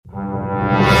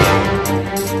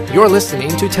You're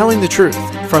listening to Telling the Truth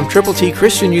from Triple T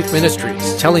Christian Youth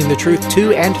Ministries, telling the truth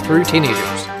to and through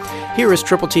teenagers. Here is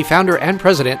Triple T founder and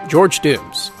president, George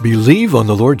Dooms. Believe on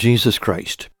the Lord Jesus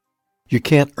Christ. You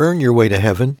can't earn your way to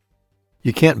heaven.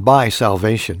 You can't buy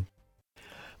salvation.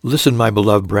 Listen, my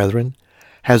beloved brethren,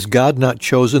 has God not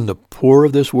chosen the poor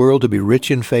of this world to be rich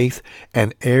in faith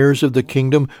and heirs of the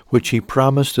kingdom which he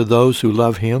promised to those who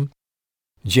love him?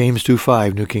 James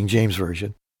 2:5, New King James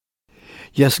Version.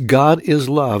 Yes, God is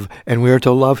love, and we are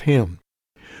to love him.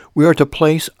 We are to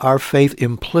place our faith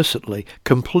implicitly,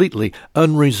 completely,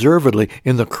 unreservedly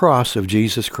in the cross of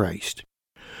Jesus Christ.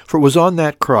 For it was on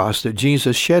that cross that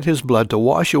Jesus shed his blood to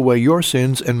wash away your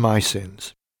sins and my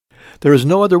sins. There is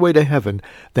no other way to heaven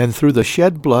than through the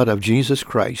shed blood of Jesus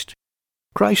Christ.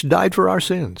 Christ died for our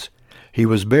sins. He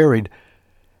was buried.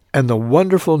 And the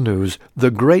wonderful news,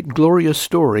 the great glorious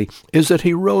story, is that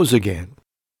he rose again.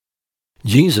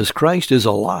 Jesus Christ is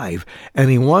alive, and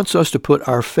he wants us to put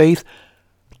our faith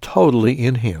totally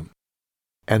in him.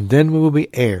 And then we will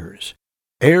be heirs,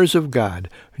 heirs of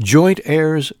God, joint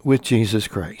heirs with Jesus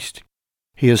Christ.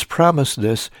 He has promised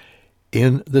this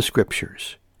in the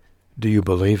Scriptures. Do you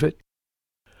believe it?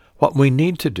 What we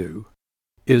need to do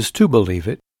is to believe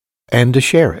it and to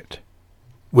share it.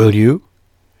 Will you?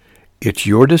 It's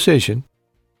your decision.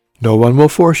 No one will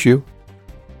force you.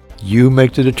 You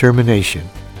make the determination.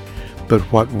 But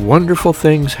what wonderful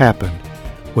things happen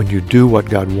when you do what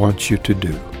God wants you to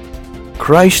do.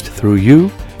 Christ, through you,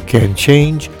 can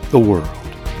change the world.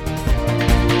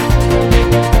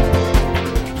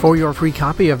 For your free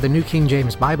copy of the New King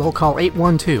James Bible, call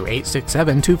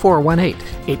 812-867-2418,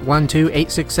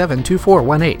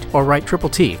 812-867-2418, or write Triple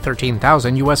T,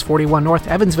 13,000 U.S. 41 North,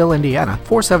 Evansville, Indiana,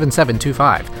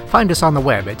 47725. Find us on the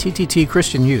web at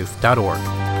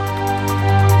tttchristianyouth.org.